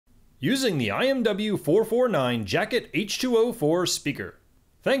using the IMW449 Jacket H204 speaker.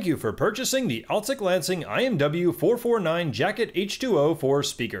 Thank you for purchasing the Altic Lansing IMW449 Jacket H204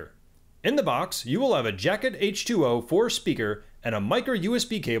 speaker. In the box, you will have a Jacket H204 speaker and a micro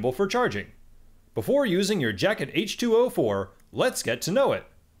USB cable for charging. Before using your Jacket H204, let's get to know it.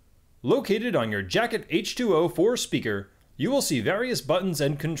 Located on your Jacket H204 speaker, you will see various buttons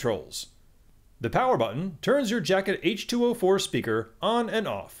and controls. The power button turns your Jacket H204 speaker on and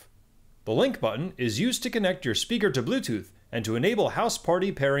off. The link button is used to connect your speaker to Bluetooth and to enable house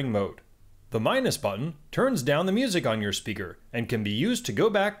party pairing mode. The minus button turns down the music on your speaker and can be used to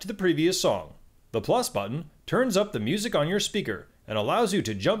go back to the previous song. The plus button turns up the music on your speaker and allows you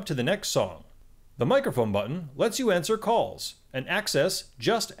to jump to the next song. The microphone button lets you answer calls and access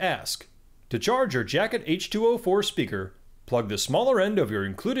Just Ask. To charge your Jacket H204 speaker, plug the smaller end of your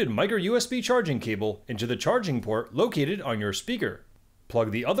included micro USB charging cable into the charging port located on your speaker.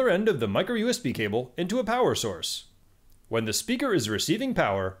 Plug the other end of the micro USB cable into a power source. When the speaker is receiving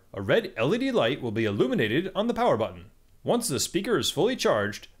power, a red LED light will be illuminated on the power button. Once the speaker is fully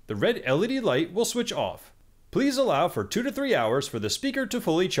charged, the red LED light will switch off. Please allow for 2 to 3 hours for the speaker to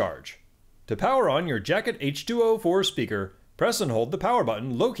fully charge. To power on your Jacket H204 speaker, press and hold the power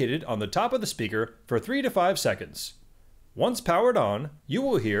button located on the top of the speaker for 3 to 5 seconds. Once powered on, you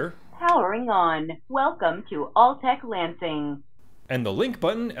will hear "Powering on. Welcome to Altic Lansing." And the link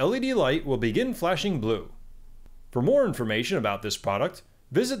button LED light will begin flashing blue. For more information about this product,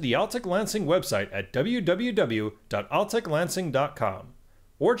 visit the Altic Lansing website at www.alticlansing.com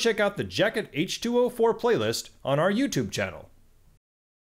or check out the Jacket H204 playlist on our YouTube channel.